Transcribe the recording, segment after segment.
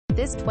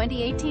This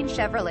 2018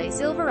 Chevrolet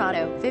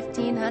Silverado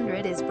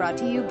 1500 is brought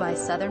to you by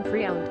Southern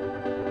Pre-Owned.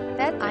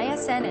 That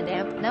ISN and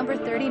AMP number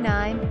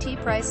 39, T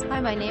price. Hi,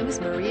 my name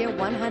is Maria.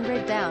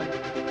 100 down.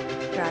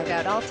 Drive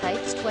out all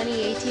types.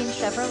 2018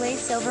 Chevrolet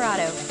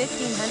Silverado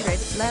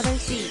 1500, leather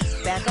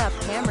seats, backup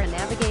camera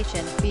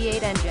navigation,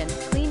 V8 engine,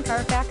 clean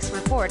Carfax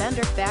report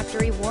under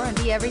factory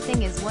warranty.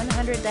 Everything is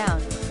 100 down.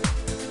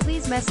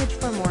 Please message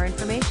for more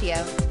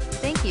information.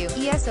 Thank you.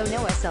 Eso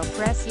no es el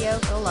precio.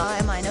 Hola,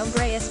 mi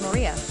nombre es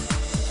Maria.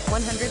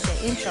 100 de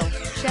inchel,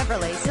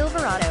 Chevrolet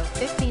Silverado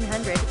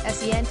 1500,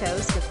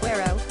 asientos de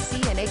cuero,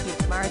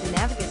 CNAQ, mar de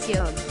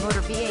navegación,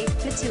 motor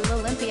V8,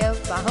 título limpio,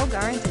 bajo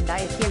garantía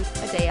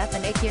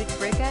FNAQ,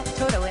 brica,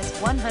 todo es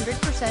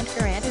 100%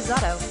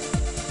 garantizado.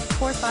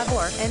 Por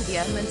favor,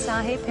 envía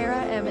mensaje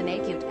para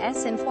MNAQ,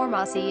 es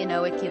información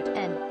o EQ,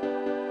 N.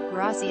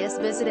 Gracias.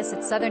 Visit us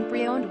at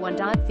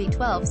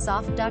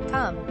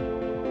southernpreowned1.v12soft.com.